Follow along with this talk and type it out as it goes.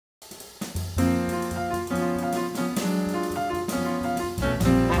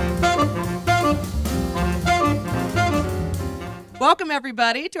Welcome,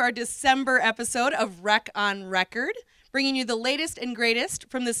 everybody, to our December episode of Rec on Record, bringing you the latest and greatest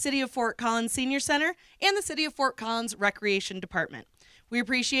from the City of Fort Collins Senior Center and the City of Fort Collins Recreation Department. We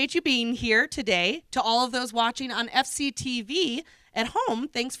appreciate you being here today. To all of those watching on FCTV at home,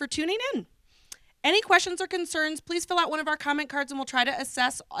 thanks for tuning in. Any questions or concerns, please fill out one of our comment cards and we'll try to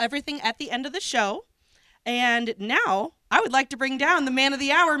assess everything at the end of the show. And now, I would like to bring down the man of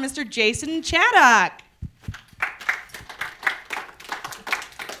the hour, Mr. Jason Chaddock.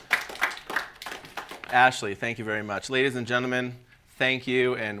 Ashley, thank you very much. Ladies and gentlemen, thank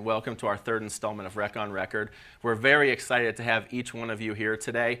you and welcome to our third installment of Rec on Record. We're very excited to have each one of you here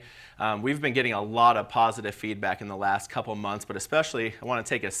today. We've been getting a lot of positive feedback in the last couple months, but especially I want to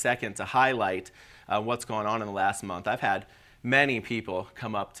take a second to highlight what's going on in the last month. I've had many people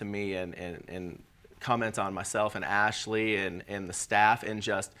come up to me and comment on myself and Ashley and the staff and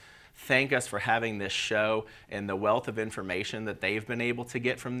just thank us for having this show and the wealth of information that they've been able to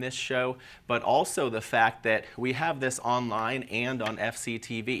get from this show, but also the fact that we have this online and on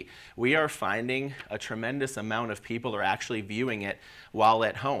FCTV. We are finding a tremendous amount of people are actually viewing it while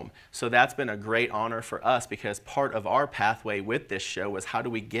at home. So that's been a great honor for us because part of our pathway with this show was how do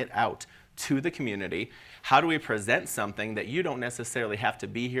we get out to the community? How do we present something that you don't necessarily have to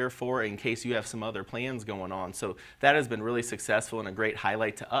be here for in case you have some other plans going on? So that has been really successful and a great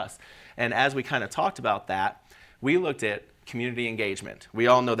highlight to us. And as we kind of talked about that, we looked at community engagement. We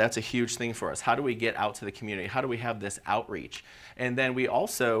all know that's a huge thing for us. How do we get out to the community? How do we have this outreach? And then we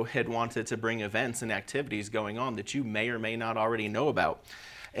also had wanted to bring events and activities going on that you may or may not already know about.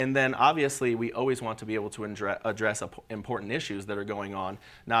 And then obviously we always want to be able to address important issues that are going on,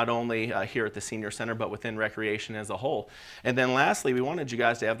 not only here at the Senior Center, but within recreation as a whole. And then lastly, we wanted you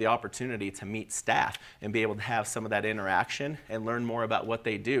guys to have the opportunity to meet staff and be able to have some of that interaction and learn more about what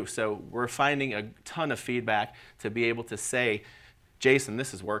they do. So we're finding a ton of feedback to be able to say, Jason,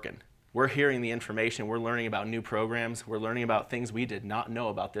 this is working. We're hearing the information, we're learning about new programs, we're learning about things we did not know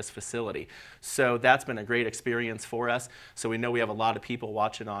about this facility. So that's been a great experience for us. So we know we have a lot of people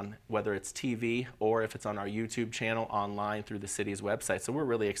watching on whether it's TV or if it's on our YouTube channel online through the city's website. So we're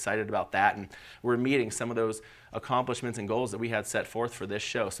really excited about that and we're meeting some of those accomplishments and goals that we had set forth for this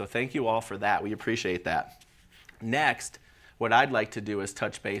show. So thank you all for that, we appreciate that. Next, what I'd like to do is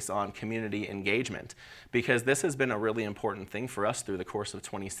touch base on community engagement because this has been a really important thing for us through the course of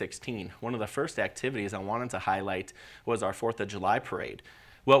 2016. One of the first activities I wanted to highlight was our 4th of July parade.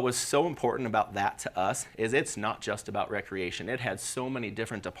 What was so important about that to us is it's not just about recreation. It had so many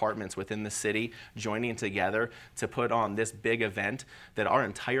different departments within the city joining together to put on this big event that our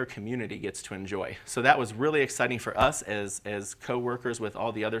entire community gets to enjoy. So that was really exciting for us as co-workers with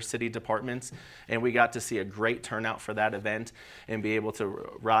all the other city departments, and we got to see a great turnout for that event and be able to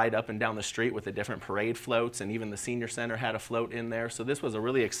ride up and down the street with the different parade floats, and even the Senior Center had a float in there. So this was a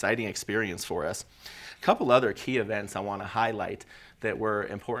really exciting experience for us. A couple other key events I want to highlight that were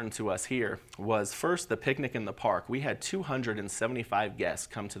important to us here was first the picnic in the park. We had 275 guests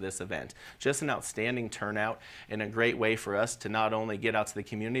come to this event. Just an outstanding turnout and a great way for us to not only get out to the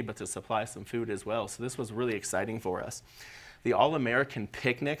community but to supply some food as well. So this was really exciting for us. The All-American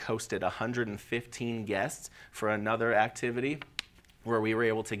Picnic hosted 115 guests for another activity where we were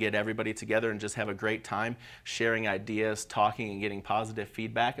able to get everybody together and just have a great time sharing ideas, talking, and getting positive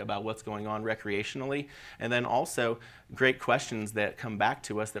feedback about what's going on recreationally. And then also great questions that come back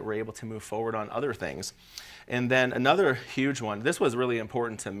to us that we're able to move forward on other things. And then another huge one, this was really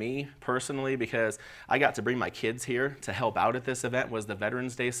important to me personally because I got to bring my kids here to help out at this event, was the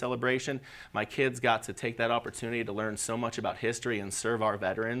Veterans Day celebration. My kids got to take that opportunity to learn so much about history and serve our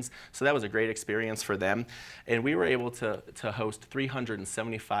veterans. So that was a great experience for them. And we were able to host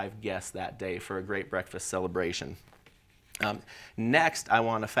 375 guests that day for a great breakfast celebration. Next, I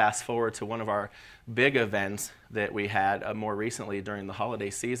want to fast forward to one of our big events that we had more recently during the holiday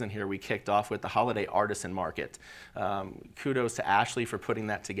season here. We kicked off with the Holiday Artisan Market. Kudos to Ashley for putting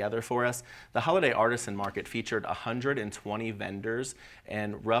that together for us. The Holiday Artisan Market featured 120 vendors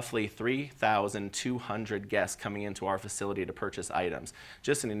and roughly 3,200 guests coming into our facility to purchase items.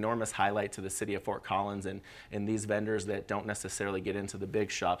 Just an enormous highlight to the city of Fort Collins and these vendors that don't necessarily get into the big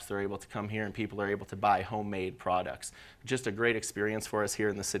shops. They're able to come here and people are able to buy homemade products. Just a great experience for us here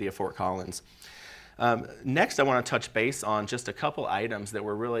in the city of Fort Collins. Next, I want to touch base on just a couple items that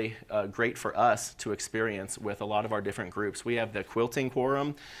were really great for us to experience with a lot of our different groups. We have the quilting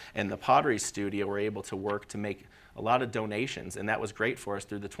quorum and the pottery studio. We're able to work to make a lot of donations, and that was great for us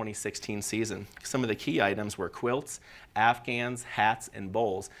through the 2016 season. Some of the key items were quilts, afghans, hats, and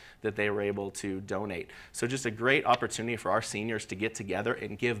bowls that they were able to donate. So just a great opportunity for our seniors to get together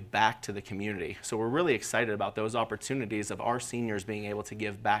and give back to the community. So we're really excited about those opportunities of our seniors being able to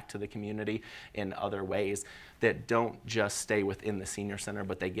give back to the community in other ways that don't just stay within the senior center,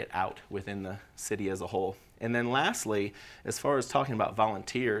 but they get out within the city as a whole. And then lastly, as far as talking about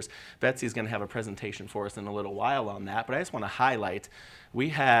volunteers, Betsy's going to have a presentation for us in a little while on that, but I just want to highlight we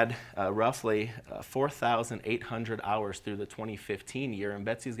had roughly 4,800 hours through the 2015 year, and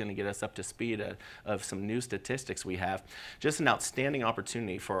Betsy's going to get us up to speed of some new statistics we have. Just an outstanding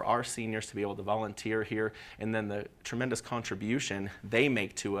opportunity for our seniors to be able to volunteer here, and then the tremendous contribution they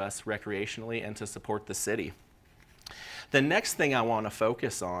make to us recreationally and to support the city. The next thing I want to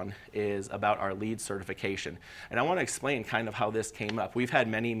focus on is about our LEED certification. And I want to explain kind of how this came up. We've had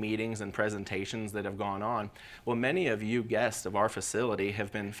many meetings and presentations that have gone on. Well, many of you guests of our facility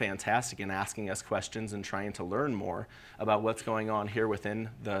have been fantastic in asking us questions and trying to learn more about what's going on here within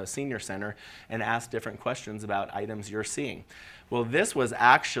the senior center and ask different questions about items you're seeing. Well, this was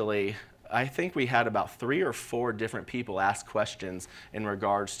actually, I think we had about 3 or 4 different people ask questions in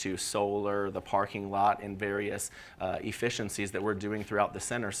regards to solar, the parking lot, and various efficiencies that we're doing throughout the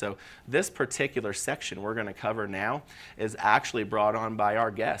center. So this particular section we're going to cover now is actually brought on by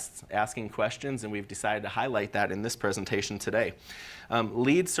our guests asking questions, and we've decided to highlight that in this presentation today.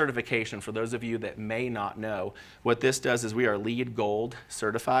 LEED certification, for those of you that may not know, what this does is we are LEED Gold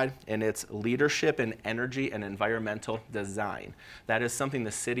certified, and it's leadership in energy and environmental design. That is something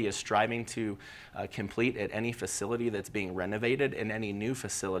the city is striving to complete at any facility that's being renovated and any new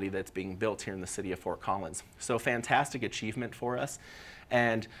facility that's being built here in the city of Fort Collins. So fantastic achievement for us.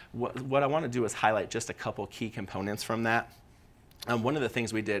 And what I want to do is highlight just a couple key components from that. One of the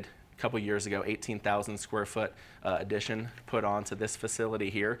things we did couple years ago, 18,000 square foot addition put onto this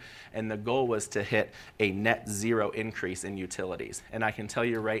facility here, and the goal was to hit a net zero increase in utilities. And I can tell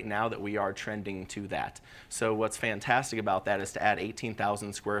you right now that we are trending to that. So what's fantastic about that is to add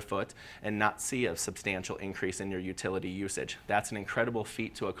 18,000 square foot and not see a substantial increase in your utility usage. That's an incredible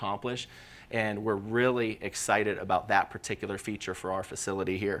feat to accomplish, and we're really excited about that particular feature for our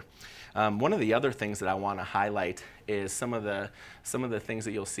facility here. One of the other things that I want to highlight is some of the things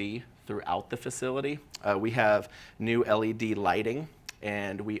that you'll see throughout the facility. We have new LED lighting,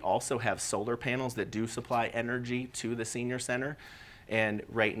 and we also have solar panels that do supply energy to the senior center. And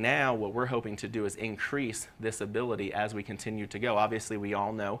right now, what we're hoping to do is increase this ability as we continue to go. Obviously, we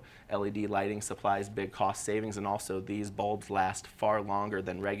all know LED lighting supplies big cost savings, and also these bulbs last far longer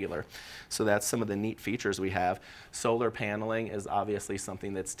than regular. So that's some of the neat features we have. Solar paneling is obviously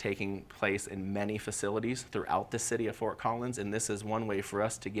something that's taking place in many facilities throughout the city of Fort Collins, and this is one way for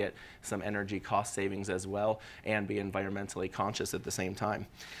us to get some energy cost savings as well and be environmentally conscious at the same time.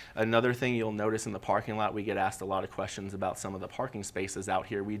 Another thing you'll notice in the parking lot, we get asked a lot of questions about some of the parking spaces out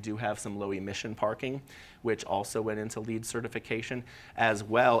here. We do have some low emission parking, which also went into LEED certification, as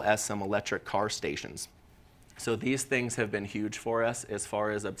well as some electric car stations. So these things have been huge for us as far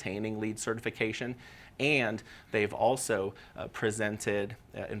as obtaining LEED certification, and they've also presented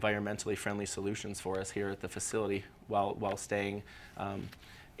environmentally friendly solutions for us here at the facility while staying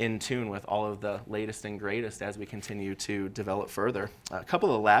in tune with all of the latest and greatest as we continue to develop further. A couple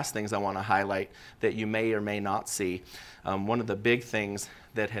of the last things I want to highlight that you may or may not see. One of the big things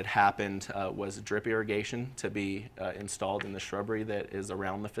that had happened was drip irrigation to be installed in the shrubbery that is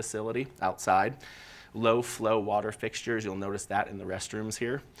around the facility outside. Low flow water fixtures, you'll notice that in the restrooms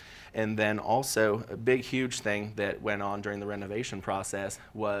here. And then also a big, huge thing that went on during the renovation process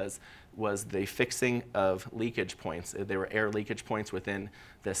was the fixing of leakage points. There were air leakage points within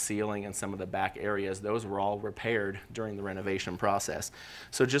the ceiling and some of the back areas. Those were all repaired during the renovation process.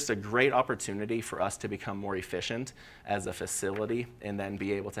 So just a great opportunity for us to become more efficient as a facility and then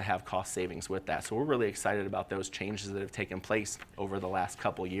be able to have cost savings with that. So we're really excited about those changes that have taken place over the last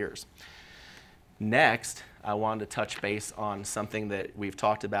couple years. Next, I wanted to touch base on something that we've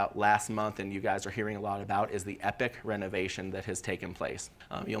talked about last month and you guys are hearing a lot about, is the Epic renovation that has taken place.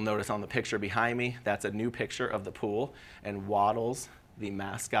 You'll notice on the picture behind me, that's a new picture of the pool, and Waddles, the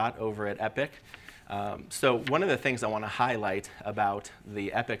mascot over at Epic. So one of the things I want to highlight about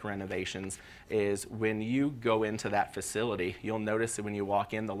the Epic renovations is when you go into that facility, you'll notice that when you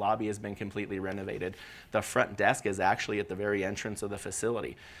walk in, the lobby has been completely renovated. The front desk is actually at the very entrance of the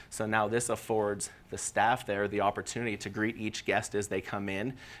facility. So now this affords the staff there the opportunity to greet each guest as they come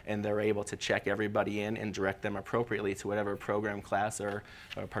in, and they're able to check everybody in and direct them appropriately to whatever program, class, or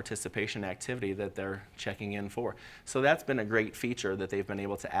participation activity that they're checking in for. So that's been a great feature that they've been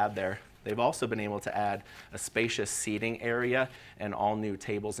able to add there. They've also been able to add a spacious seating area and all new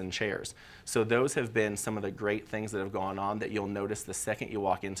tables and chairs. So those have been some of the great things that have gone on that you'll notice the second you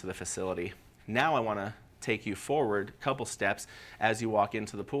walk into the facility. Now I want to take you forward a couple steps as you walk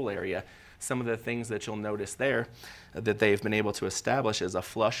into the pool area. Some of the things that you'll notice there that they've been able to establish is a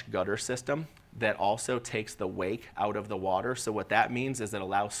flush gutter system that also takes the wake out of the water. So what that means is it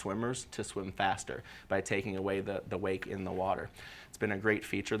allows swimmers to swim faster by taking away the wake in the water. It's been a great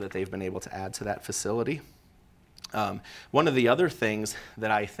feature that they've been able to add to that facility. One of the other things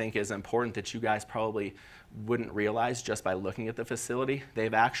that I think is important that you guys probably wouldn't realize just by looking at the facility,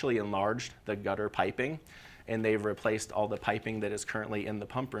 they've actually enlarged the gutter piping, and they've replaced all the piping that is currently in the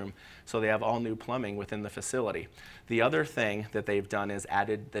pump room. So they have all new plumbing within the facility. The other thing that they've done is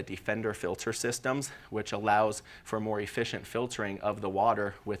added the Defender filter systems, which allows for more efficient filtering of the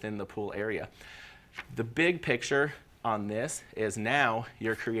water within the pool area. The big picture on this is now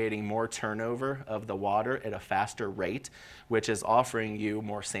you're creating more turnover of the water at a faster rate, which is offering you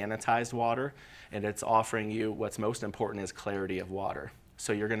more sanitized water, and it's offering you what's most important is clarity of water.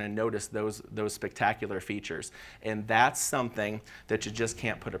 So you're going to notice those spectacular features. And that's something that you just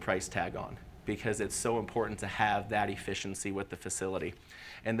can't put a price tag on because it's so important to have that efficiency with the facility.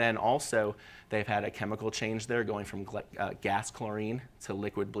 And then also, they've had a chemical change there going from gas chlorine to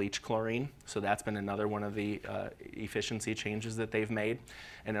liquid bleach chlorine. So that's been another one of the efficiency changes that they've made.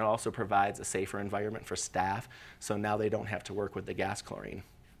 And it also provides a safer environment for staff. So now they don't have to work with the gas chlorine.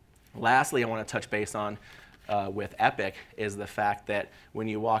 Lastly, I want to touch base on with Epic is the fact that when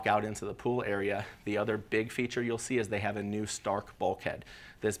you walk out into the pool area, the other big feature you'll see is they have a new Stark bulkhead.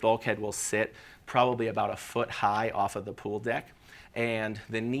 This bulkhead will sit probably about a foot high off of the pool deck. And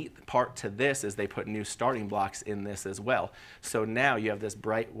the neat part to this is they put new starting blocks in this as well. So now you have this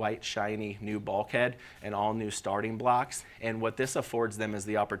bright, white, shiny new bulkhead and all new starting blocks. And what this affords them is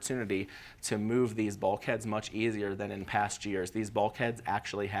the opportunity to move these bulkheads much easier than in past years. These bulkheads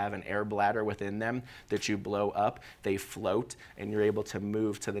actually have an air bladder within them that you blow up, they float, and you're able to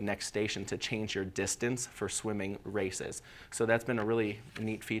move to the next station to change your distance for swimming races. So that's been a really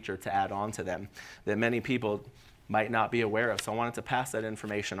neat feature to add on to them that many people might not be aware of. So I wanted to pass that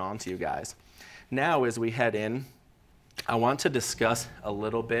information on to you guys. Now, as we head in, I want to discuss a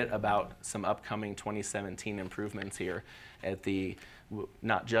little bit about some upcoming 2017 improvements here at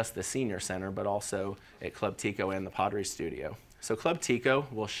not just the Senior Center, but also at Club Tico and the Pottery Studio. So Club Tico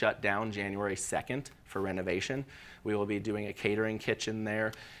will shut down January 2nd for renovation. We will be doing a catering kitchen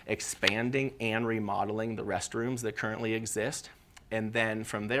there, expanding and remodeling the restrooms that currently exist. And then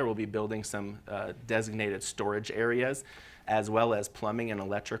from there, we'll be building some designated storage areas, as well as plumbing and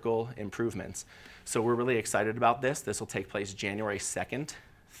electrical improvements. So we're really excited about this. This will take place January 2nd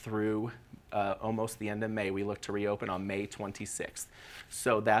through almost the end of May. We look to reopen on May 26th.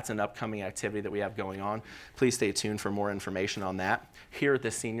 So that's an upcoming activity that we have going on. Please stay tuned for more information on that. Here at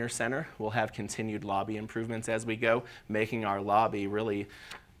the Senior Center, we'll have continued lobby improvements as we go, making our lobby really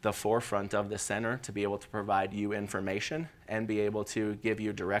the forefront of the center to be able to provide you information and be able to give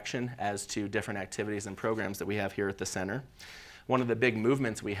you direction as to different activities and programs that we have here at the center. One of the big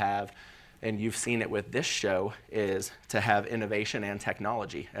movements we have, and you've seen it with this show, is to have innovation and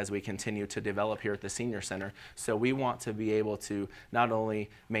technology as we continue to develop here at the Senior Center. So we want to be able to not only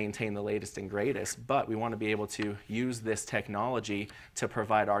maintain the latest and greatest, but we want to be able to use this technology to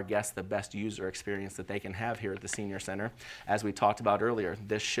provide our guests the best user experience that they can have here at the Senior Center. As we talked about earlier,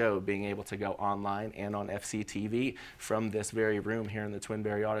 this show being able to go online and on FCTV from this very room here in the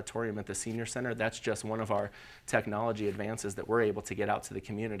Twinberry Auditorium at the Senior Center, that's just one of our technology advances that we're able to get out to the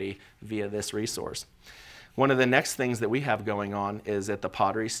community via this resource. One of the next things that we have going on is at the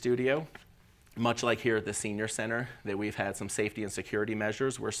Pottery Studio. Much like here at the Senior Center, that we've had some safety and security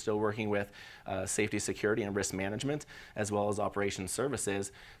measures. We're still working with safety, security, and risk management, as well as operations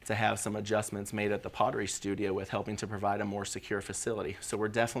services, to have some adjustments made at the Pottery Studio with helping to provide a more secure facility. So we're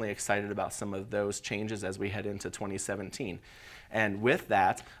definitely excited about some of those changes as we head into 2017. And with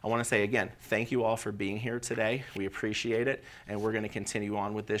that, I want to say again, thank you all for being here today. We appreciate it, and we're going to continue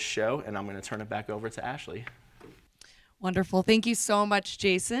on with this show, and I'm going to turn it back over to Ashley. Wonderful. Thank you so much,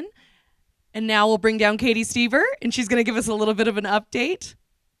 Jason. And now we'll bring down Katie Stever, and she's going to give us a little bit of an update.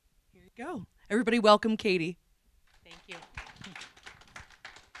 Here you go. Everybody welcome Katie. Thank you.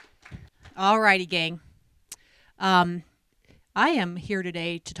 All righty, gang. I am here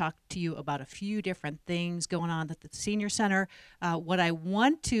today to talk to you about a few different things going on at the Senior Center. What I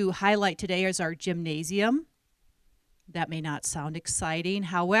want to highlight today is our gymnasium. That may not sound exciting.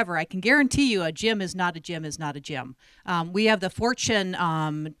 However, I can guarantee you a gym is not a gym is not a gym. We have the fortune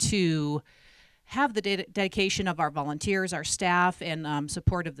to have the dedication of our volunteers, our staff, and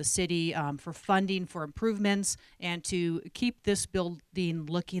support of the city for funding for improvements and to keep this building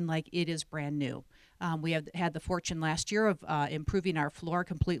looking like it is brand new. We have had the fortune last year of improving our floor,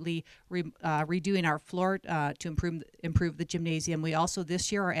 completely redoing our floor to improve the gymnasium. We also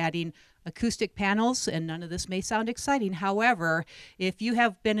this year are adding acoustic panels, and none of this may sound exciting. However, if you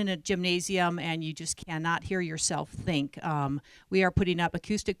have been in a gymnasium and you just cannot hear yourself think, we are putting up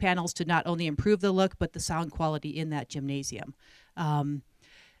acoustic panels to not only improve the look, but the sound quality in that gymnasium.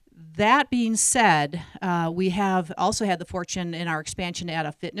 That being said, we have also had the fortune in our expansion to add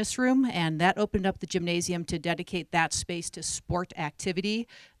a fitness room, and that opened up the gymnasium to dedicate that space to sport activity.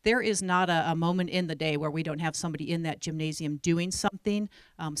 There is not a moment in the day where we don't have somebody in that gymnasium doing something.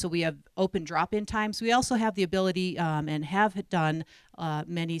 So we have open drop-in times. We also have the ability and have done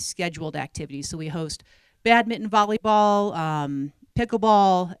many scheduled activities. So we host badminton, volleyball,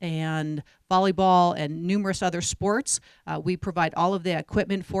 pickleball and volleyball and numerous other sports. We provide all of the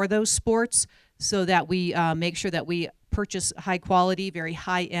equipment for those sports so that we make sure that we purchase high quality, very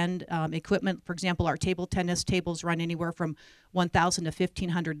high-end equipment. For example, our table tennis tables run anywhere from $1,000 to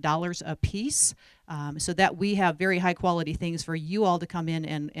 $1,500 a piece, so that we have very high quality things for you all to come in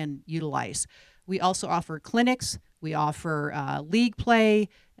and utilize. We also offer clinics. We offer league play,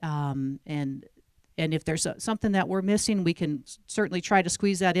 and if there's something that we're missing, we can certainly try to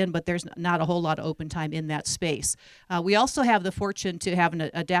squeeze that in, but there's not a whole lot of open time in that space. We also have the fortune to have an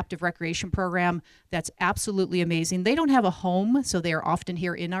adaptive recreation program that's absolutely amazing. They don't have a home, so they are often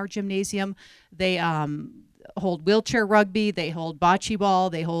here in our gymnasium. They hold wheelchair rugby, they hold bocce ball,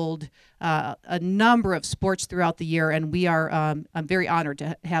 they hold a number of sports throughout the year, and we are I'm very honored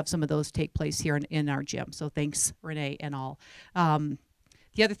to have some of those take place here in our gym. So thanks, Renee and all.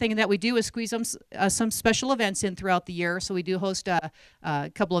 The other thing that we do is squeeze some special events in throughout the year. So we do host a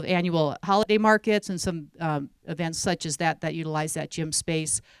couple of annual holiday markets and some events such as that utilize that gym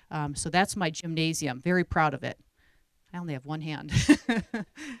space. So that's my gymnasium. Very proud of it. I only have one hand.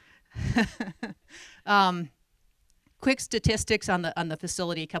 Quick statistics on the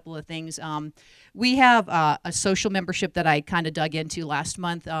facility, a couple of things. We have a social membership that I kind of dug into last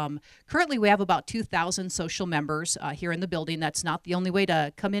month. Currently, we have about 2,000 social members here in the building. That's not the only way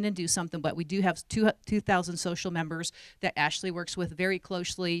to come in and do something, but we do have 2,000 social members that Ashley works with very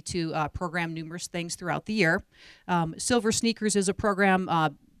closely to program numerous things throughout the year. Silver Sneakers is a program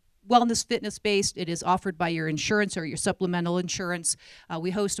wellness fitness based. It is offered by your insurance or your supplemental insurance. We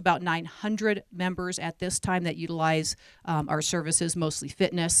host about 900 members at this time that utilize our services, mostly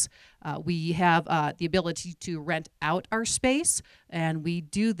fitness. We have the ability to rent out our space, and we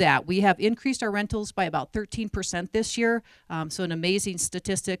do that. We have increased our rentals by about 13% this year, so an amazing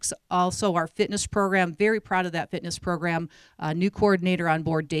statistics. Also, our fitness program, very proud of that fitness program. New coordinator on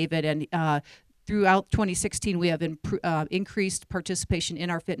board, David, and throughout 2016, we have increased participation in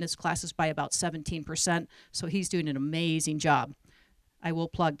our fitness classes by about 17%, so he's doing an amazing job. I will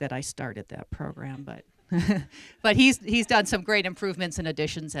plug that I started that program, but but he's done some great improvements and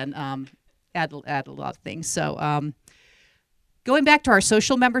additions and add a lot of things. So going back to our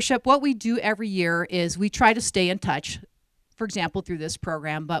social membership, what we do every year is we try to stay in touch, for example, through this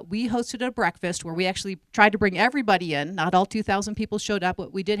program, but we hosted a breakfast where we actually tried to bring everybody in. Not all 2,000 people showed up,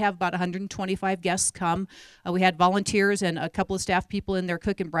 but we did have about 125 guests come. We had volunteers and a couple of staff people in there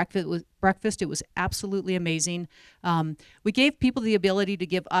cooking breakfast. It was absolutely amazing. We gave people the ability to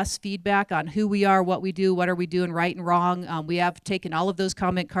give us feedback on who we are, what we do, what are we doing right and wrong. We have taken all of those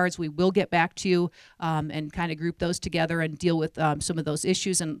comment cards. We will get back to you and kind of group those together and deal with some of those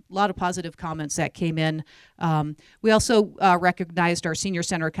issues, and a lot of positive comments that came in. We also recognized our Senior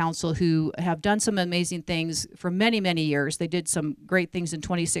Center Council, who have done some amazing things for many, many years. They did some great things in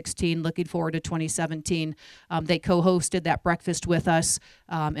 2016, looking forward to 2017. They co-hosted that breakfast with us,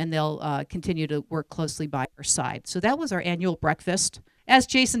 and they'll continue to work closely by our side. So that was our annual breakfast. As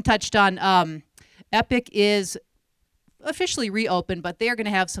Jason touched on, Epic is officially reopened, but they are going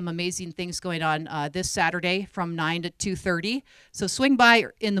to have some amazing things going on this Saturday from 9 to 2:30. So swing by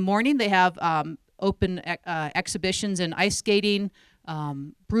in the morning. They have open exhibitions in ice skating,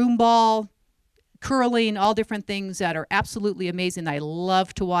 broom ball, curling, all different things that are absolutely amazing. I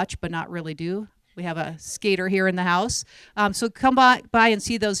love to watch, but not really do. We have a skater here in the house. So come by and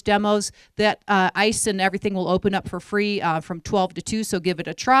see those demos. That ice and everything will open up for free from 12 to 2, so give it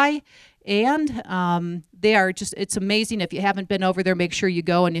a try. And they are just, it's amazing. If you haven't been over there, make sure you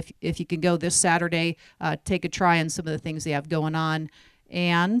go. And if you can go this Saturday, take a try on some of the things they have going on.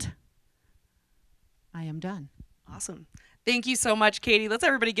 And I am done. Awesome. Thank you so much, Katie. Let's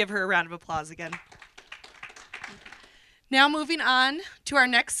everybody give her a round of applause again. Now moving on to our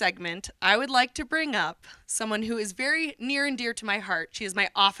next segment, I would like to bring up someone who is very near and dear to my heart. She is my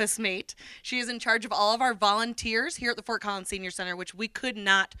office mate. She is in charge of all of our volunteers here at the Fort Collins Senior Center, which we could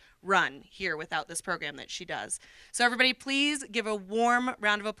not run here without this program that she does. So everybody, please give a warm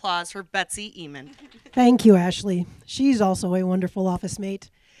round of applause for Betsy Eamon. Thank you, Ashley. She's also a wonderful office mate.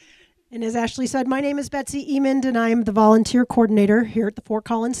 And as Ashley said, my name is Betsy Eamon, and I am the volunteer coordinator here at the Fort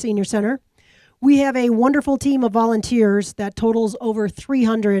Collins Senior Center. We have a wonderful team of volunteers that totals over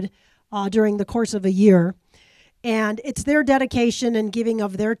 300 during the course of a year. And it's their dedication and giving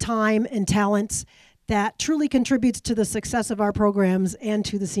of their time and talents that truly contributes to the success of our programs and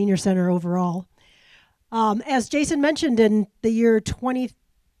to the Senior Center overall. As Jason mentioned, in the year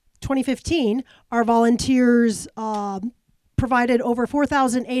 2015, our volunteers provided over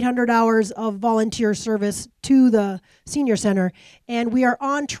 4,800 hours of volunteer service to the Senior Center, and we are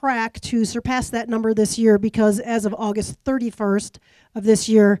on track to surpass that number this year because as of August 31st of this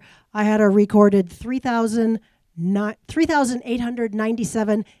year, I had a recorded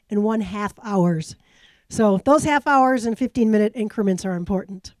 3,897 and 1/2 hours. So those half hours and 15-minute increments are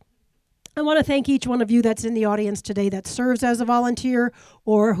important. I want to thank each one of you that's in the audience today that serves as a volunteer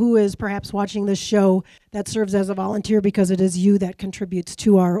or who is perhaps watching this show that serves as a volunteer, because it is you that contributes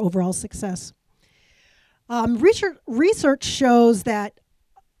to our overall success. Research shows that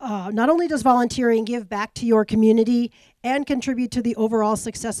not only does volunteering give back to your community and contribute to the overall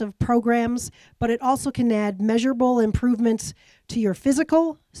success of programs, but it also can add measurable improvements to your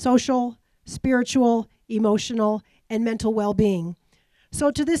physical, social, spiritual, emotional, and mental well-being. So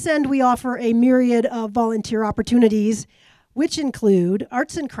to this end, we offer a myriad of volunteer opportunities, which include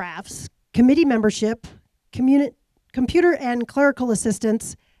arts and crafts, committee membership, computer and clerical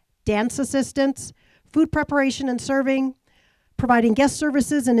assistance, dance assistance, food preparation and serving, providing guest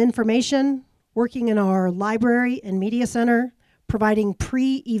services and information, working in our library and media center, providing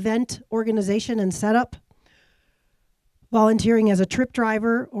pre-event organization and setup, volunteering as a trip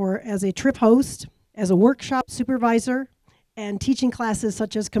driver or as a trip host, as a workshop supervisor, and teaching classes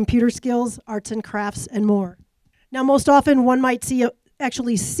such as computer skills, arts and crafts, and more. Now, most often one might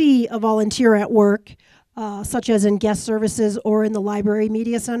actually see a volunteer at work, such as in guest services or in the library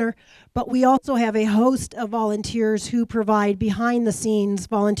media center, but we also have a host of volunteers who provide behind-the-scenes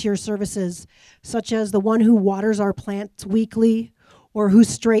volunteer services, such as the one who waters our plants weekly, or who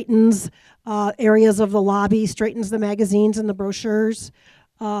straightens areas of the lobby, straightens the magazines and the brochures,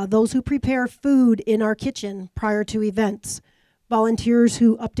 those who prepare food in our kitchen prior to events, volunteers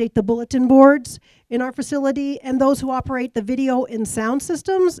who update the bulletin boards in our facility, and those who operate the video and sound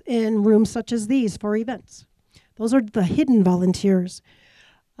systems in rooms such as these for events. Those are the hidden volunteers.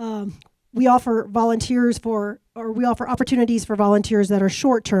 We offer opportunities for volunteers that are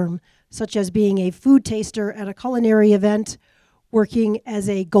short-term, such as being a food taster at a culinary event, working as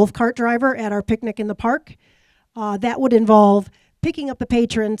a golf cart driver at our picnic in the park. That would involve picking up the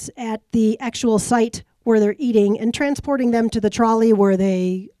patrons at the actual site where they're eating and transporting them to the trolley where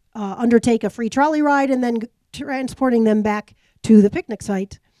they undertake a free trolley ride, and then transporting them back to the picnic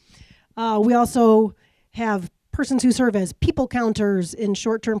site. We also have persons who serve as people counters in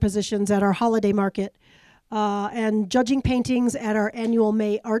short-term positions at our holiday market, and judging paintings at our annual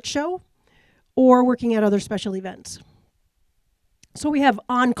May art show, or working at other special events. So we have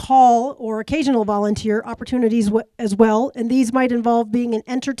on-call or occasional volunteer opportunities as well, and these might involve being an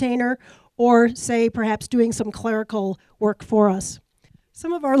entertainer or, say, perhaps doing some clerical work for us.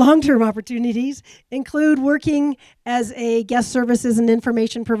 Some of our long-term opportunities include working as a guest services and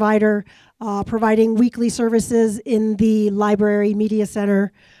information provider, providing weekly services in the library media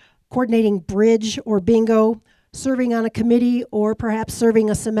center, coordinating bridge or bingo, serving on a committee, or perhaps serving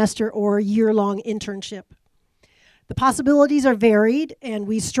a semester or year-long internship. The possibilities are varied, and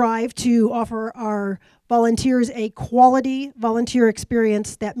we strive to offer our volunteers a quality volunteer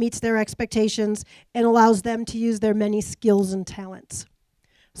experience that meets their expectations and allows them to use their many skills and talents.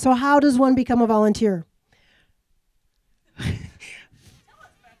 So how does one become a volunteer?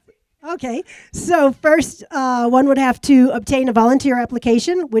 Okay, so first one would have to obtain a volunteer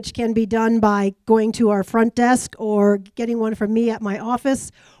application, which can be done by going to our front desk or getting one from me at my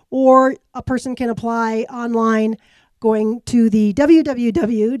office, or a person can apply online going to the www.fc.gov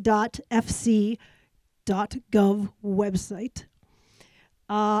website.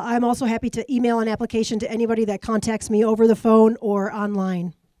 I'm also happy to email an application to anybody that contacts me over the phone or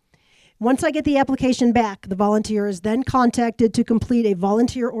online. Once I get the application back, the volunteer is then contacted to complete a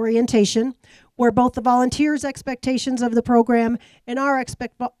volunteer orientation where both the volunteer's expectations of the program and our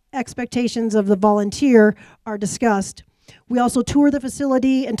expectations of the volunteer are discussed. We also tour the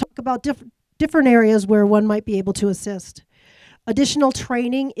facility and talk about different areas where one might be able to assist. Additional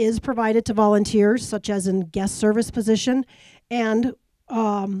training is provided to volunteers, such as in guest service position, and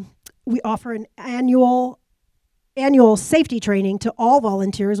we offer an annual safety training to all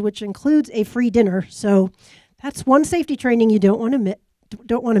volunteers, which includes a free dinner. So that's one safety training you don't want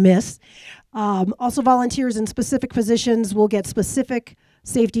to miss. Also, volunteers in specific positions will get specific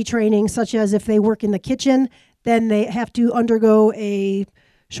safety training, such as if they work in the kitchen, then they have to undergo a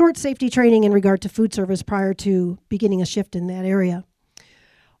short safety training in regard to food service prior to beginning a shift in that area.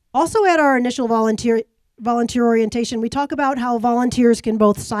 Also, at our initial volunteer orientation, we talk about how volunteers can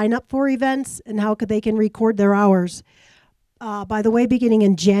both sign up for events and how they can record their hours. By the way, beginning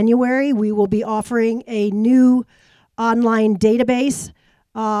in January, we will be offering a new online database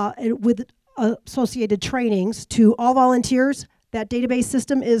with associated trainings to all volunteers. That database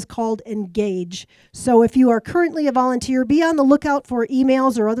system is called Engage. So if you are currently a volunteer, be on the lookout for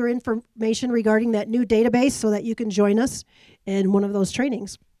emails or other information regarding that new database so that you can join us in one of those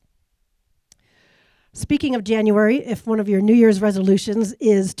trainings. Speaking of January, if one of your New Year's resolutions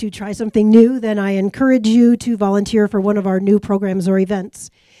is to try something new, then I encourage you to volunteer for one of our new programs or events.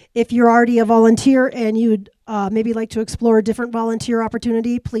 If you're already a volunteer and you'd maybe like to explore a different volunteer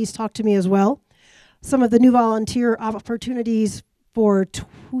opportunity, please talk to me as well. Some of the new volunteer opportunities for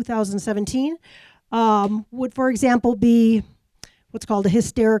 2017 would, for example, be what's called a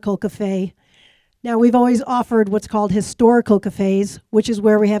hysterical cafe. Now, we've always offered what's called historical cafes, which is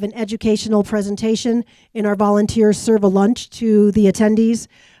where we have an educational presentation and our volunteers serve a lunch to the attendees.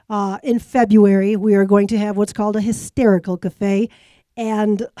 In February, we are going to have what's called a hysterical cafe,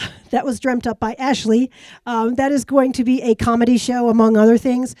 and that was dreamt up by Ashley. That is going to be a comedy show, among other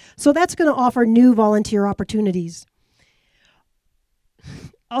things. So that's going to offer new volunteer opportunities.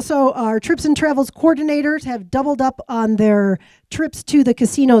 Also, our trips and travels coordinators have doubled up on their trips to the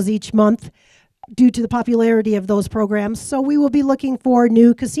casinos each month due to the popularity of those programs. So we will be looking for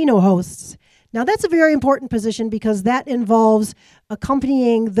new casino hosts. Now, that's a very important position because that involves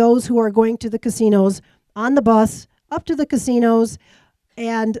accompanying those who are going to the casinos on the bus up to the casinos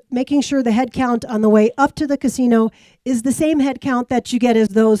and making sure the head count on the way up to the casino is the same head count that you get as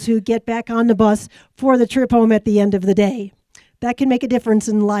those who get back on the bus for the trip home at the end of the day. That can make a difference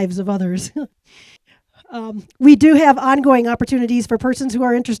in the lives of others. We do have ongoing opportunities for persons who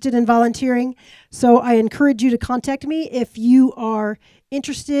are interested in volunteering, so I encourage you to contact me if you are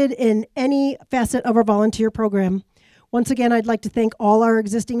interested in any facet of our volunteer program. Once again, I'd like to thank all our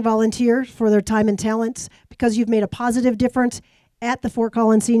existing volunteers for their time and talents because you've made a positive difference at the Fort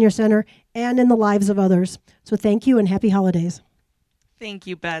Collins Senior Center and in the lives of others. So thank you and happy holidays. Thank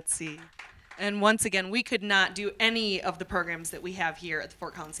you, Betsy. And once again, we could not do any of the programs that we have here at the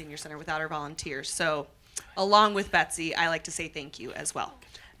Fort Collins Senior Center without our volunteers. So along with Betsy, I like to say thank you as well.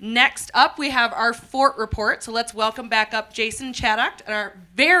 Next up, we have our Fort Report. So let's welcome back up Jason Chaddock and our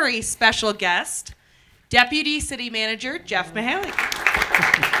very special guest, Deputy City Manager Jeff Mihelich.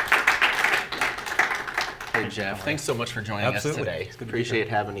 Hey, Jeff, thanks so much for joining us today. Appreciate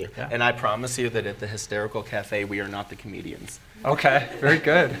having you. Yeah. And I promise you that at the Hysterical Cafe, we are not the comedians. Okay, very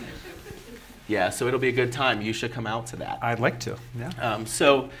good. Yeah, so it'll be a good time. You should come out to that. I'd like to. Yeah.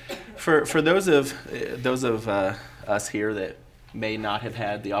 So, for those of us here that may not have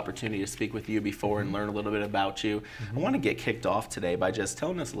had the opportunity to speak with you before and learn a little bit about you, I want to get kicked off today by just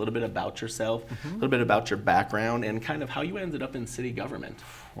telling us a little bit about yourself, a little bit about your background, and kind of how you ended up in city government.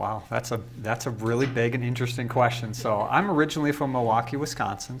 Wow, that's a really big and interesting question. So I'm originally from Milwaukee,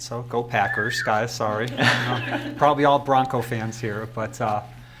 Wisconsin. So go Packers, guys. Sorry, probably all Bronco fans here, but.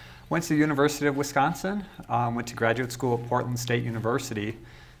 Went to the University of Wisconsin, went to graduate school at Portland State University.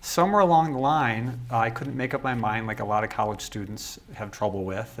 Somewhere along the line, I couldn't make up my mind, like a lot of college students have trouble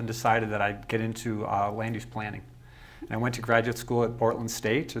with, and decided that I'd get into land use planning. And I went to graduate school at Portland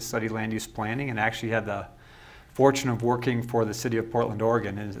State to study land use planning, and actually had the fortune of working for the city of Portland,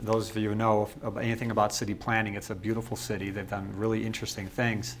 Oregon. And those of you who know anything about city planning, it's a beautiful city. They've done really interesting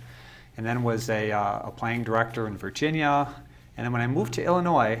things. And then was a planning director in Virginia. And then when I moved to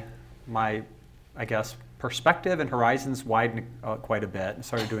Illinois, my, I guess, perspective and horizons widened quite a bit and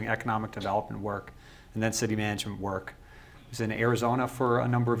started doing economic development work and then city management work. I was in Arizona for a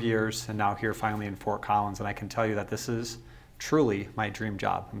number of years and now here finally in Fort Collins, and I can tell you that this is truly my dream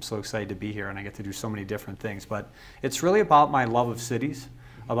job. I'm so excited to be here and I get to do so many different things, but it's really about my love of cities,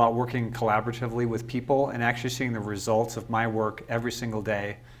 about working collaboratively with people and actually seeing the results of my work every single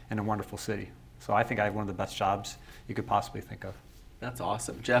day in a wonderful city. So I think I have one of the best jobs you could possibly think of. That's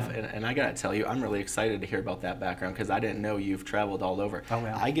awesome. Jeff, and I got to tell you, I'm really excited to hear about that background because I didn't know you've traveled all over. Oh,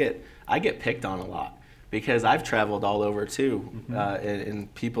 yeah. I get picked on a lot because I've traveled all over too,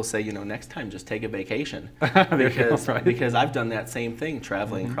 and people say, next time just take a vacation, because I've done that same thing,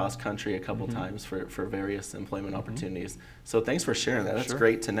 traveling cross country a couple times for various employment opportunities. So thanks for sharing that. That's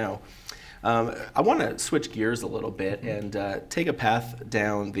great to know. I want to switch gears a little bit and take a path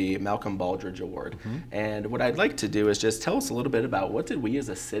down the Malcolm Baldrige Award. And what I'd like to do is just tell us a little bit about what did we as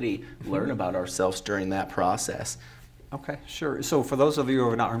a city learn about ourselves during that process. Okay, sure. So for those of you who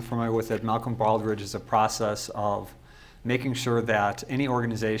are not familiar with it, Malcolm Baldrige is a process of making sure that any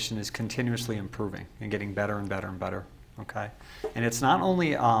organization is continuously improving and getting better and better and better. Okay, and it's not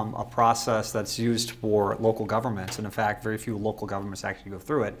only a process that's used for local governments, and in fact, very few local governments actually go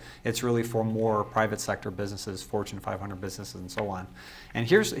through it. It's really for more private sector businesses, Fortune 500 businesses, and so on. And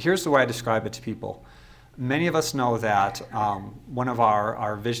here's the way I describe it to people. Many of us know that one of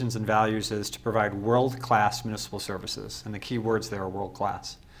our visions and values is to provide world-class municipal services, and the key words there are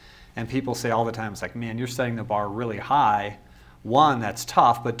world-class. And people say all the time, it's like, man, you're setting the bar really high. One, that's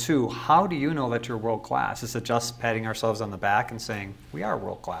tough, but two, how do you know that you're world-class? Is it just patting ourselves on the back and saying, we are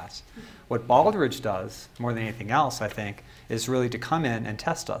world-class? What Baldrige does, more than anything else, I think, is really to come in and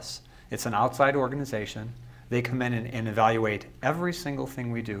test us. It's an outside organization. They come in and evaluate every single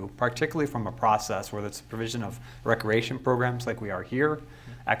thing we do, particularly from a process, whether it's the provision of recreation programs like we are here,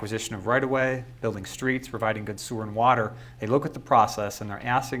 acquisition of right-of-way, building streets, providing good sewer and water. They look at the process and they're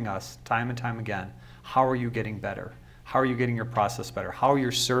asking us time and time again, how are you getting better? How are you getting your process better? How are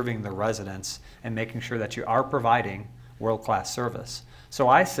you serving the residents and making sure that you are providing world-class service? So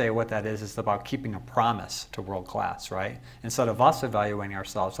I say what that is about keeping a promise to world-class, right? Instead of us evaluating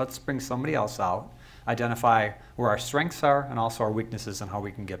ourselves, let's bring somebody else out, identify where our strengths are and also our weaknesses and how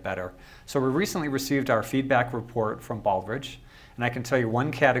we can get better. So we recently received our feedback report from Baldrige, and I can tell you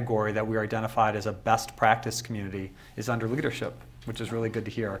one category that we are identified as a best practice community is under leadership, which is really good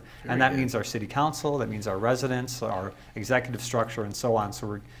to hear. And that means our city council, that means our residents, our executive structure, and so on. So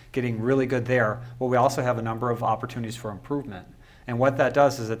we're getting really good there. But we also have a number of opportunities for improvement. And what that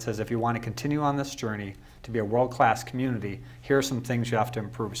does is it says if you want to continue on this journey to be a world-class community, here are some things you have to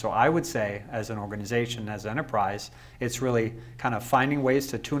improve. So I would say as an organization, as an enterprise, it's really kind of finding ways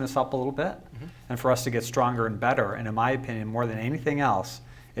to tune us up a little bit and for us to get stronger and better. And in my opinion, more than anything else,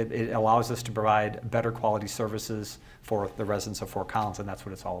 it allows us to provide better quality services for the residents of Fort Collins, and that's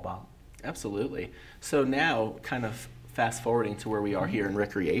what it's all about. Absolutely. So now, kind of fast forwarding to where we are here in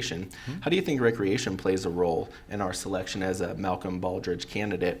recreation, how do you think recreation plays a role in our selection as a Malcolm Baldrige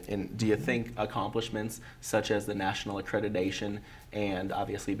candidate? And do you think accomplishments such as the national accreditation and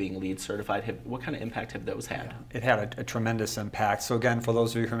obviously being LEED certified, what kind of impact have those had? It had a tremendous impact. So again, for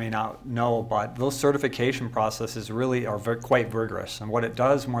those of you who may not know, but those certification processes really are quite rigorous. And what it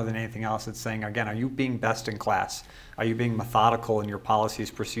does more than anything else, it's saying, again, are you being best in class? Are you being methodical in your policies,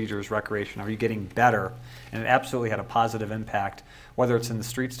 procedures, recreation? Are you getting better? And it absolutely had a positive impact, whether it's in the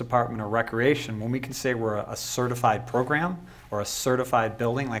streets department or recreation. When we can say we're a certified program or a certified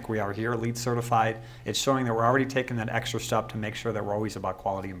building like we are here, LEED certified, it's showing that we're already taking that extra step to make sure that we're always about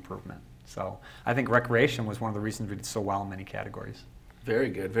quality improvement. So I think recreation was one of the reasons we did so well in many categories. Very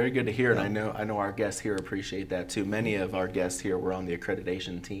good to hear, and I know our guests here appreciate that too. Many of our guests here were on the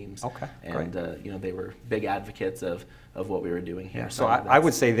accreditation teams, and they were big advocates of what we were doing here. Yeah, so I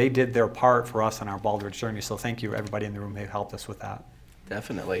would say they did their part for us on our Baldrige journey. So thank you, everybody in the room who helped us with that.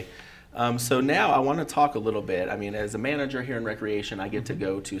 Definitely. So now I want to talk a little bit. I mean, as a manager here in recreation, I get to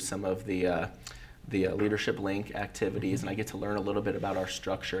go to some of the Leadership Link activities, and I get to learn a little bit about our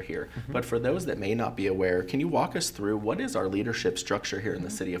structure here. But for those that may not be aware, can you walk us through what is our leadership structure here in the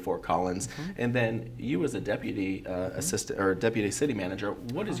city of Fort Collins? And then you as a deputy assistant or deputy city manager,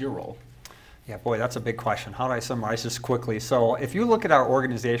 what is your role? Yeah, boy, that's a big question. How do I summarize this quickly? So if you look at our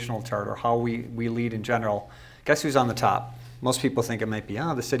organizational chart or how we lead in general, guess who's on the top? Most people think it might be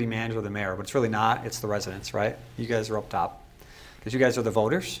the city manager or the mayor, but it's really not. It's the residents, right? You guys are up top. Because you guys are the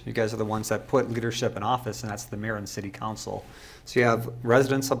voters, you guys are the ones that put leadership in office, and that's the mayor and city council. So you have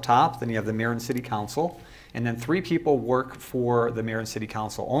residents up top, then you have the mayor and city council, and then 3 people work for the mayor and city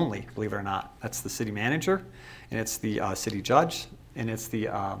council only, believe it or not. That's the city manager, and it's the city judge, and it's the,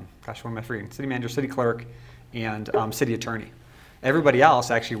 what am I forgetting? City manager, city clerk, and city attorney. Everybody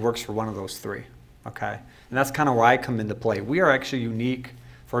else actually works for one of those 3, okay? And that's kind of where I come into play. We are actually unique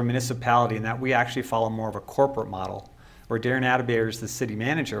for a municipality in that we actually follow more of a corporate model, where Darren Adebayor is the city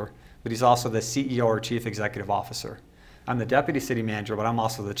manager, but he's also the CEO or chief executive officer. I'm the deputy city manager, but I'm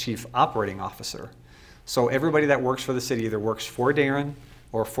also the chief operating officer. So everybody that works for the city either works for Darren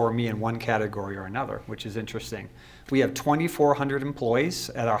or for me in one category or another, which is interesting. We have 2,400 employees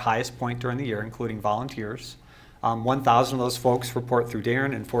at our highest point during the year, including volunteers. 1,000 of those folks report through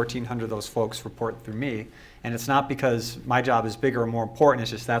Darren, and 1,400 of those folks report through me. And it's not because my job is bigger or more important,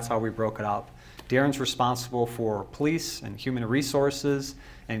 it's just that's how we broke it up. Darren's responsible for police and human resources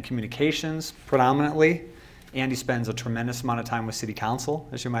and communications predominantly. Andy spends a tremendous amount of time with City Council,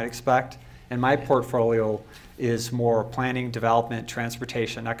 as you might expect. And my portfolio is more planning, development,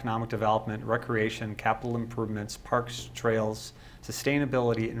 transportation, economic development, recreation, capital improvements, parks, trails,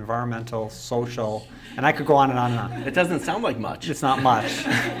 sustainability, environmental, social, and I could go on and on and on. It doesn't sound like much. It's not much.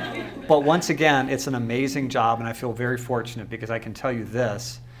 But once again, it's an amazing job, and I feel very fortunate because I can tell you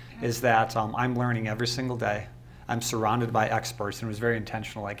this, is that I'm learning every single day. I'm surrounded by experts, and it was very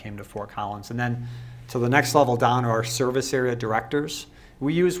intentional I came to Fort Collins. And then to the next level down are our service area directors.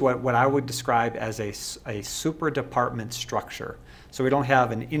 We use what I would describe as a super department structure. So we don't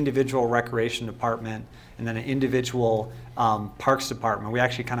have an individual recreation department and then an individual parks department. We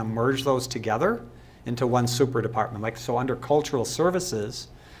actually kind of merge those together into one super department. Like, so under cultural services,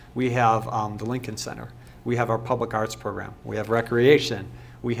 we have the Lincoln Center. We have our public arts program. We have recreation.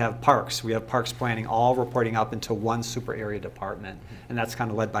 We have parks planning, all reporting up into one super area department. And that's kind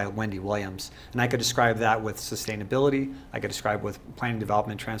of led by Wendy Williams. And I could describe that with sustainability. I could describe with planning,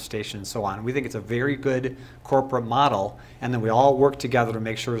 development, transportation, and so on. And we think it's a very good corporate model. And then we all work together to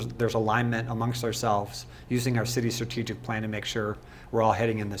make sure there's alignment amongst ourselves using our city strategic plan to make sure we're all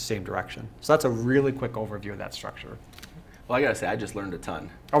heading in the same direction. So that's a really quick overview of that structure. Well, I gotta say, I just learned a ton.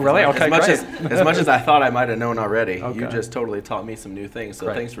 Oh, really? Okay, great. great. As much as I thought I might have known already, Okay. you just totally taught me some new things. So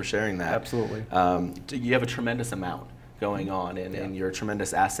Great. thanks for sharing that. Absolutely. You have a tremendous amount going on, and you're a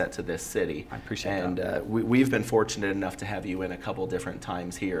tremendous asset to this city. I appreciate that. And we've been fortunate enough to have you in a couple different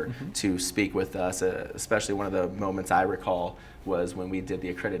times here to speak with us, especially one of the moments I recall was when we did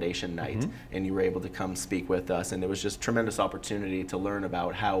the accreditation night, and you were able to come speak with us, and it was just tremendous opportunity to learn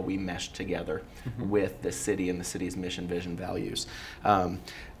about how we mesh together with the city and the city's mission, vision, values.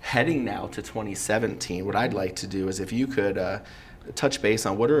 Heading now to 2017, what I'd like to do is if you could touch base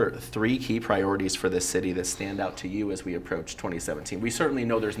on what are 3 key priorities for this city that stand out to you as we approach 2017. We certainly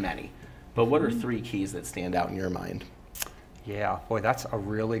know there's many, but what are 3 keys that stand out in your mind? Yeah, boy, that's a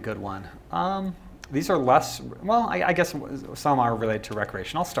really good one. These are less, well, I guess some are related to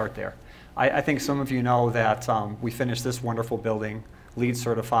recreation. I'll start there. I think some of you know that we finished this wonderful building, LEED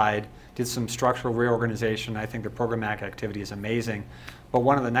certified, did some structural reorganization. I think the programmatic activity is amazing. But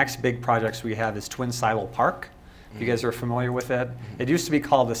one of the next big projects we have is Twin Silo Park. If you guys are familiar with it. It used to be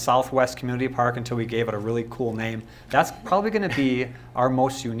called the Southwest Community Park until we gave it a really cool name. That's probably going to be our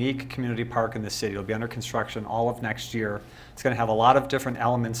most unique community park in the city. It'll be under construction all of next year. It's going to have a lot of different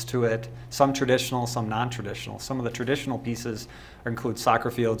elements to it, some traditional, some non-traditional. Some of the traditional pieces include soccer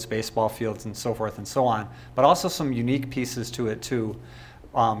fields, baseball fields, and so forth and so on, but also some unique pieces to it too.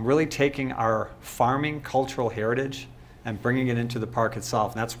 Really taking our farming cultural heritage and bringing it into the park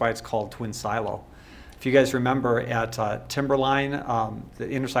itself, and that's why it's called Twin Silo. If you guys remember at Timberline, the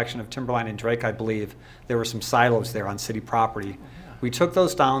intersection of Timberline and Drake, I believe, there were some silos there on city property. We took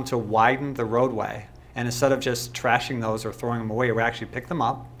those down to widen the roadway, and instead of just trashing those or throwing them away, we actually picked them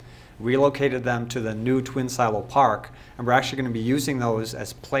up, relocated them to the new Twin Silo Park, and we're actually going to be using those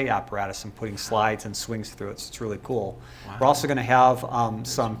as play apparatus and putting slides and swings through it. So it's really cool. Wow. We're also going to have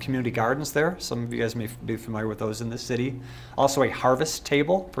some community gardens there. Some of you guys may be familiar with those in the city. Also a harvest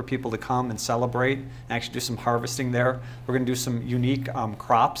table for people to come and celebrate and actually do some harvesting there. We're going to do some unique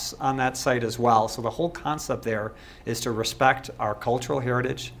crops on that site as well. So the whole concept there is to respect our cultural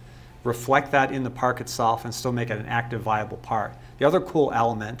heritage, reflect that in the park itself, and still make it an active, viable park. The other cool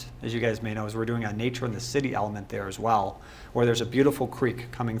element, as you guys may know, is we're doing a nature in the city element there as well, where there's a beautiful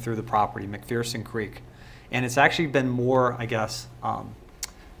creek coming through the property, McPherson Creek. And it's actually been more, I guess,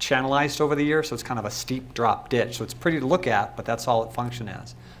 channelized over the years, so it's kind of a steep drop ditch. So it's pretty to look at, but that's all it function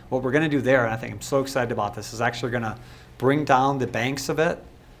as. What we're going to do there, and I think I'm so excited about this, is actually going to bring down the banks of it,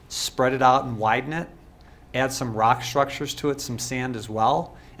 spread it out and widen it, add some rock structures to it, some sand as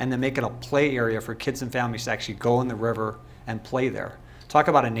well, and then make it a play area for kids and families to actually go in the river and play there. Talk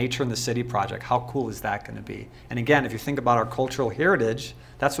about a nature in the city project. How cool is that going to be? And again, if you think about our cultural heritage,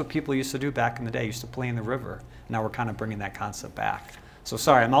 that's what people used to do back in the day, used to play in the river. Now we're kind of bringing that concept back. So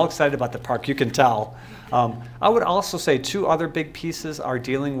sorry, I'm all excited about the park, you can tell. I would also say 2 other big pieces are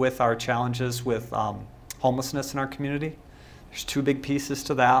dealing with our challenges with homelessness in our community. There's 2 big pieces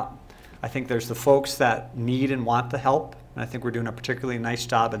to that. I think there's the folks that need and want the help, and I think we're doing a particularly nice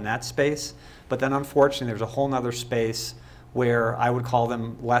job in that space. But then unfortunately, there's a whole nother space where I would call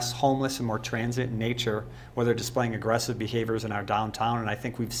them less homeless and more transient in nature, where they're displaying aggressive behaviors in our downtown. And I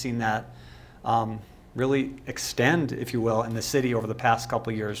think we've seen that really extend, if you will, in the city over the past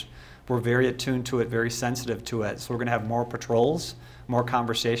couple of years. We're very attuned to it, very sensitive to it. So we're going to have more patrols, more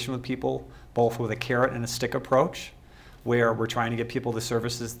conversation with people, both with a carrot and a stick approach, where we're trying to get people the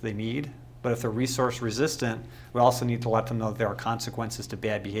services they need. But if they're resource resistant, we also need to let them know that there are consequences to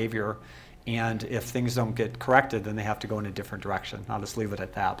bad behavior. And if things don't get corrected, then they have to go in a different direction. I'll just leave it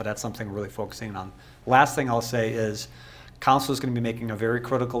at that. But that's something we're really focusing on. Last thing I'll say is Council is going to be making a very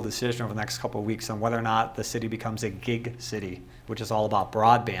critical decision over the next couple of weeks on whether or not the city becomes a gig city, which is all about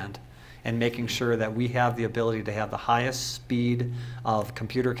broadband, and making sure that we have the ability to have the highest speed of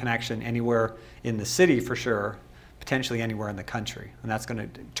computer connection anywhere in the city for sure, potentially anywhere in the country. And that's going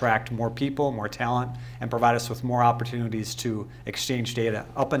to attract more people, more talent, and provide us with more opportunities to exchange data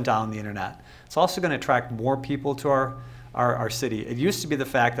up and down the internet. It's also going to attract more people to our city. It used to be the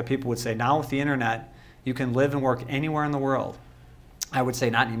fact that people would say, now with the internet, you can live and work anywhere in the world. I would say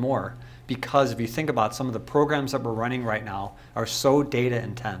not anymore, because if you think about some of the programs that we're running right now are so data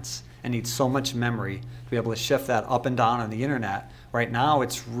intense and need so much memory to be able to shift that up and down on the internet. Right now,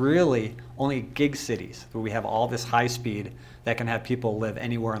 it's really only gig cities where we have all this high speed that can have people live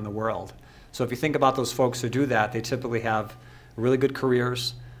anywhere in the world. So if you think about those folks who do that, they typically have really good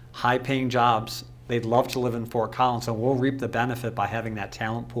careers, high paying jobs. They'd love to live in Fort Collins, and we'll reap the benefit by having that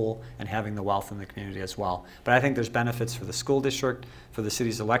talent pool and having the wealth in the community as well. But I think there's benefits for the school district, for the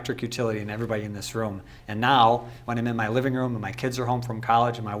city's electric utility, and everybody in this room. And now, when I'm in my living room and my kids are home from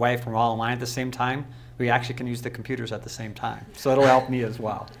college and my wife and we're all online at the same time, we actually can use the computers at the same time. So it'll help me as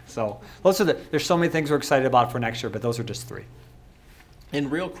well. So there's so many things we're excited about for next year, but those are just three. And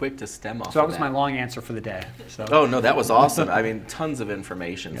real quick to stem off So that of was my long answer for the day. So. Oh, no, that was awesome. I mean, tons of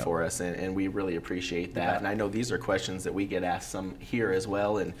information for us, and we really appreciate that. And I know these are questions that we get asked some here as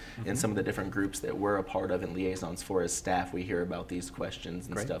well, and in some of the different groups that we're a part of and liaisons for as staff, we hear about these questions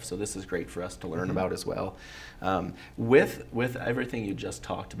and stuff. So this is great for us to learn about as well. With everything you just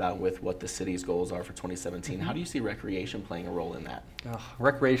talked about, with what the city's goals are for 2017, how do you see recreation playing a role in that?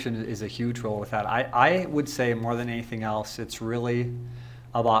 Recreation is a huge role with that. I would say more than anything else, it's really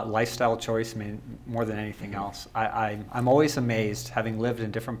about lifestyle choice, more than anything else. I'm always amazed, having lived in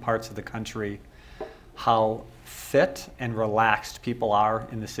different parts of the country, how fit and relaxed people are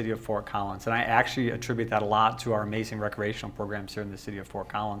in the city of Fort Collins. And I actually attribute that a lot to our amazing recreational programs here in the city of Fort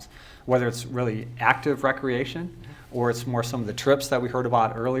Collins, whether it's really active recreation or it's more some of the trips that we heard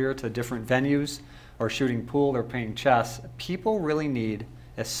about earlier to different venues, or shooting pool or playing chess. People really need,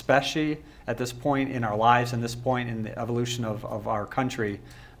 especially at this point in our lives and this point in the evolution of our country,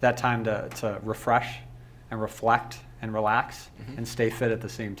 that time to refresh and reflect and relax and stay fit at the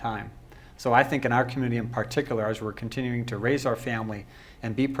same time. So I think in our community in particular, as we're continuing to raise our family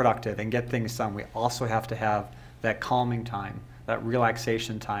and be productive and get things done, we also have to have that calming time, that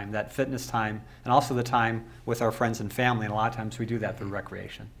relaxation time, that fitness time, and also the time with our friends and family. And a lot of times we do that through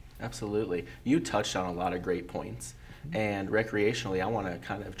recreation. Absolutely. You touched on a lot of great points. And recreationally, I want to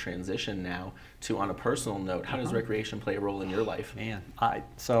kind of transition now to, on a personal note, how does recreation play a role in your life? Man, I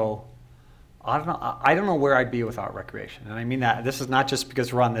don't know where I'd be without recreation. And I mean that, this is not just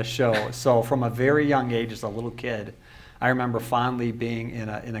because we're on this show. So from a very young age, as a little kid, I remember fondly being in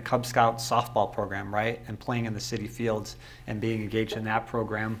a Cub Scout softball program, right? And playing in the city fields and being engaged in that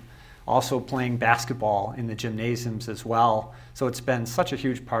program. Also playing basketball in the gymnasiums as well. So it's been such a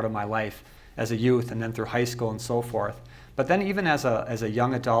huge part of my life as a youth, and then through high school and so forth. But then even as a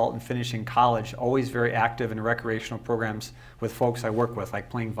young adult and finishing college, always very active in recreational programs with folks I work with, like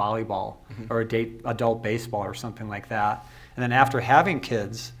playing volleyball or adult baseball or something like that. And then after having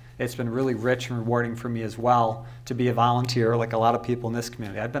kids, it's been really rich and rewarding for me as well to be a volunteer, like a lot of people in this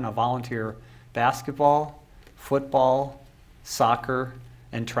community. I've been a volunteer basketball, football, soccer,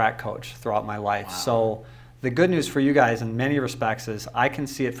 and track coach throughout my life. Wow. So the good news for you guys in many respects is I can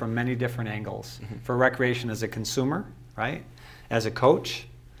see it from many different angles. For recreation as a consumer, right? As a coach,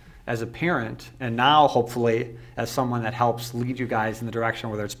 as a parent, and now hopefully as someone that helps lead you guys in the direction,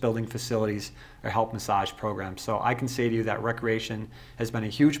 whether it's building facilities or help massage programs. So I can say to you that recreation has been a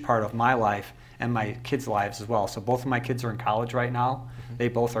huge part of my life and my kids' lives as well. So both of my kids are in college right now. They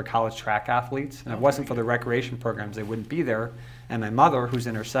both are college track athletes. And if it wasn't for the recreation programs, they wouldn't be there. And my mother, who's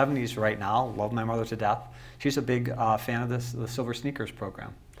in her 70s right now, love my mother to death, she's a big fan of the Silver Sneakers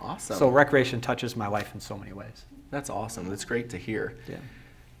program. Awesome. So recreation touches my life in so many ways. That's awesome. That's great to hear. Yeah.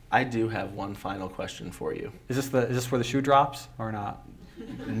 I do have one final question for you. Is this where the shoe drops or not?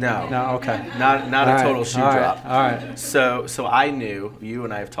 No. No, okay. Not a total shoe drop. All right. So I knew, you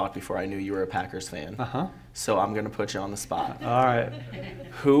and I have talked before, I knew you were a Packers fan. Uh-huh. So I'm going to put you on the spot. All right.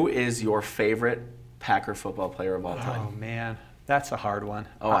 Who is your favorite Packer football player of all time? Oh, man. That's a hard one.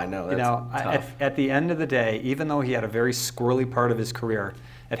 Oh, I know. That's tough. At the end of the day, even though he had a very squirrely part of his career,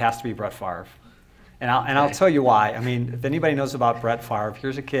 it has to be Brett Favre. And I'll tell you why. I mean, if anybody knows about Brett Favre,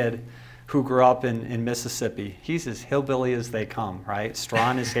 here's a kid who grew up in Mississippi. He's as hillbilly as they come, right?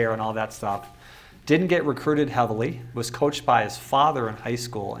 Straw in his hair and all that stuff. Didn't get recruited heavily, was coached by his father in high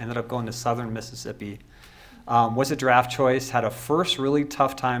school, ended up going to Southern Mississippi. Was a draft choice, had a first really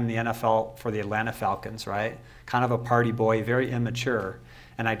tough time in the NFL for the Atlanta Falcons, right? Kind of a party boy, very immature.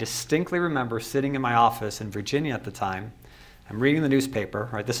 And I distinctly remember sitting in my office in Virginia at the time. I'm reading the newspaper,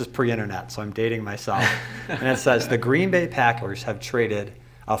 right? This is pre-internet, so I'm dating myself. And it says, the Green Bay Packers have traded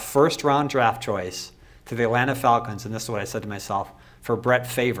a first-round draft choice to the Atlanta Falcons, and this is what I said to myself, for Brett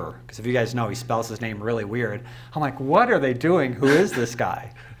Favre. Because if you guys know, he spells his name really weird. I'm like, what are they doing? Who is this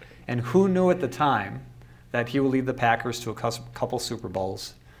guy? And who knew at the time that he will lead the Packers to a couple Super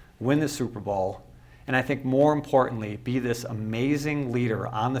Bowls, win the Super Bowl, and I think more importantly, be this amazing leader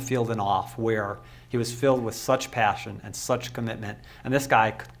on the field and off, where he was filled with such passion and such commitment. And this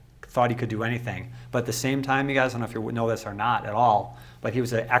guy thought he could do anything. But at the same time, you guys, I don't know if you know this or not at all, but he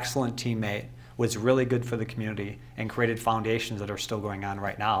was an excellent teammate, was really good for the community, and created foundations that are still going on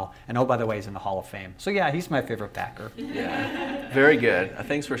right now. And oh, by the way, he's in the Hall of Fame. So yeah, he's my favorite Packer. Yeah, very good.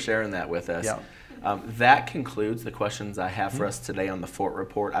 Thanks for sharing that with us. Yep. That concludes the questions I have for us today on the Fort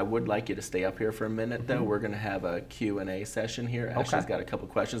Report. I would like you to stay up here for a minute, though. We're going to have a Q&A session here. Ashley's got a couple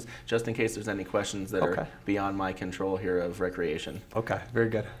questions, just in case there's any questions that are beyond my control here of recreation. Okay, very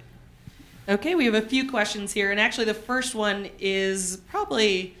good. Okay, we have a few questions here, and actually the first one is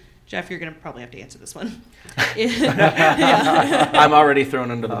probably, Jeff, you're going to probably have to answer this one. I'm already thrown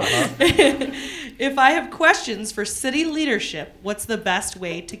under the bus. If I have questions for city leadership, what's the best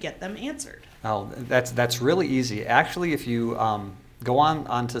way to get them answered? Oh, that's really easy. Actually, if you go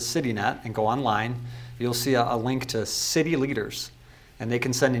onto CityNet and go online, you'll see a link to city leaders, and they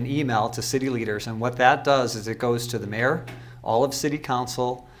can send an email to city leaders. And what that does is it goes to the mayor, all of city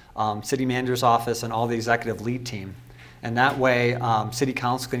council, city manager's office, and all the executive lead team. And that way, city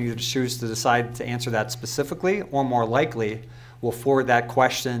council can either choose to decide to answer that specifically, or more likely, will forward that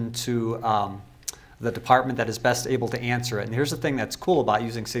question to the department that is best able to answer it. And here's the thing that's cool about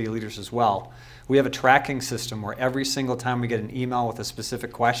using city leaders as well. We have a tracking system where every single time we get an email with a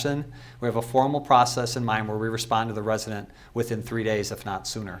specific question, we have a formal process in mind where we respond to the resident within 3 days, if not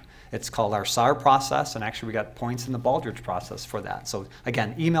sooner. It's called our SAR process, and actually we got points in the Baldrige process for that. So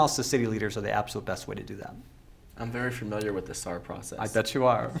again, emails to city leaders are the absolute best way to do that. I'm very familiar with the SAR process. I bet you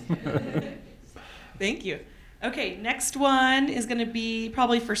are. Thank you. Okay, next one is going to be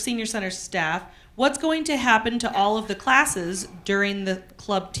probably for senior center staff. What's going to happen to all of the classes during the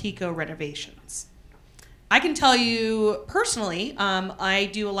Club Tico renovations? I can tell you personally, I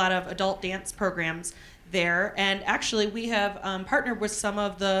do a lot of adult dance programs there, and actually we have partnered with some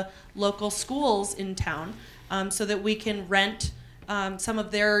of the local schools in town so that we can rent some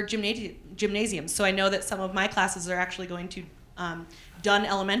of their gymnasiums. So I know that some of my classes are actually going to Dunn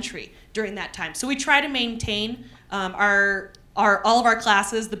Elementary during that time. So we try to maintain all of our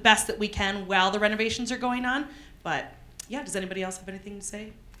classes the best that we can while the renovations are going on. But yeah, does anybody else have anything to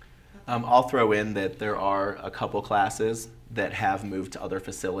say? I'll throw in that there are a couple classes that have moved to other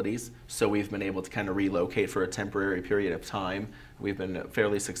facilities, so we've been able to kind of relocate for a temporary period of time. We've been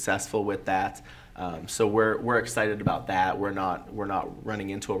fairly successful with that. So we're excited about that. We're not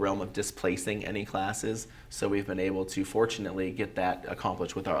running into a realm of displacing any classes. So we've been able to fortunately get that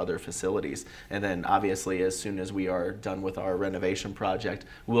accomplished with our other facilities. And then obviously as soon as we are done with our renovation project,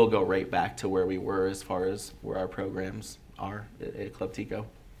 we'll go right back to where we were as far as where our programs are at Club Tico.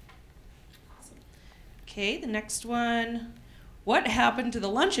 Awesome. Okay, the next one. What happened to the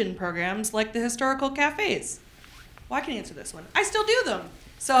luncheon programs like the historical cafes? Well, I can answer this one. I still do them.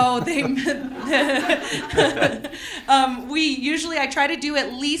 So they, I try to do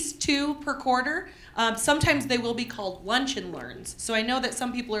at least 2 per quarter. Sometimes they will be called lunch and learns. So I know that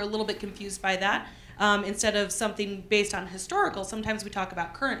some people are a little bit confused by that. Instead of something based on historical, sometimes we talk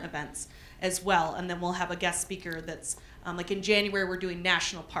about current events as well. And then we'll have a guest speaker that's, like in January, we're doing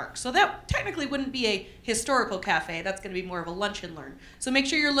national parks. So that technically wouldn't be a historical cafe. That's going to be more of a lunch and learn. So make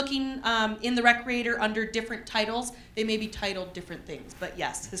sure you're looking in the Recreator under different titles. They may be titled different things. But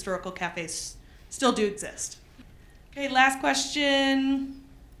yes, historical cafes still do exist. Okay, last question.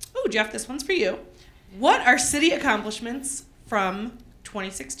 Oh, Jeff, this one's for you. What are city accomplishments from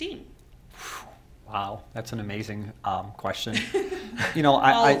 2016? Wow, that's an amazing question. You know,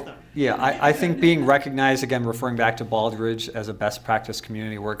 I think being recognized, again, referring back to Baldrige as a best practice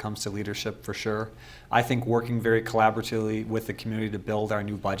community where it comes to leadership for sure. I think working very collaboratively with the community to build our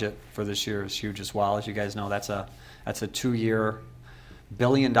new budget for this year is huge as well. As you guys know, that's a That's a 2-year,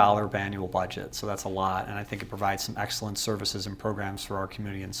 billion-dollar annual budget, so that's a lot, and I think it provides some excellent services and programs for our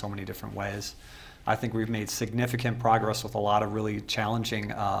community in so many different ways. I think we've made significant progress with a lot of really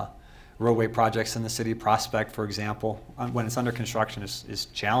challenging roadway projects in the city. Prospect, for example, when it's under construction is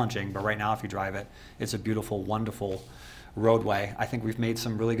challenging, but right now if you drive it, it's a beautiful, wonderful roadway. I think we've made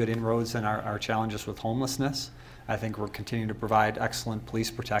some really good inroads in our challenges with homelessness. I think we're continuing to provide excellent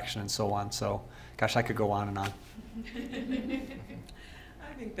police protection and so on. So, gosh, I could go on and on.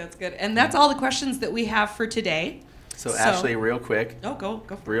 I think that's good. And that's all the questions that we have for today. So Ashley, real quick. Oh, go.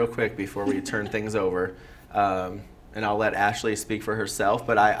 Real quick before we turn things over, and I'll let Ashley speak for herself,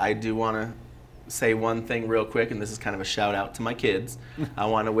 but I do want to say one thing real quick, and this is kind of a shout out to my kids. I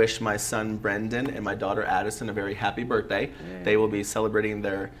want to wish my son Brendan and my daughter Addison a very happy birthday. Yay. They will be celebrating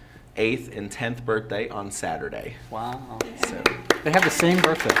their 8th and 10th birthday on Saturday. Wow. So They have the same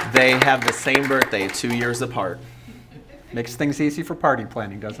birthday. they have the same birthday, 2 years apart. Makes things easy for party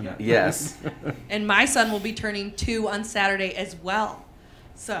planning, doesn't it? Yes. And my son will be turning 2 on Saturday as well.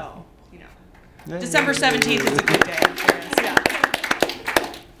 So, you know, December 17th is a good day. Yeah.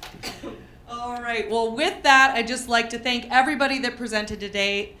 All right. Well, with that, I'd just like to thank everybody that presented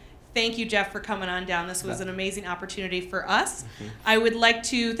today. Thank you, Jeff, for coming on down. This was an amazing opportunity for us. I would like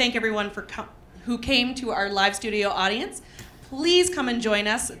to thank everyone who came to our live studio audience. Please come and join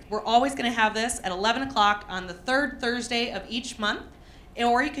us. We're always going to have this at 11 o'clock on the 3rd Thursday of each month,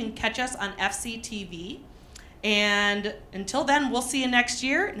 or you can catch us on FCTV. And until then, we'll see you next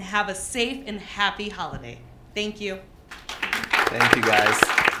year, and have a safe and happy holiday. Thank you. Thank you, guys.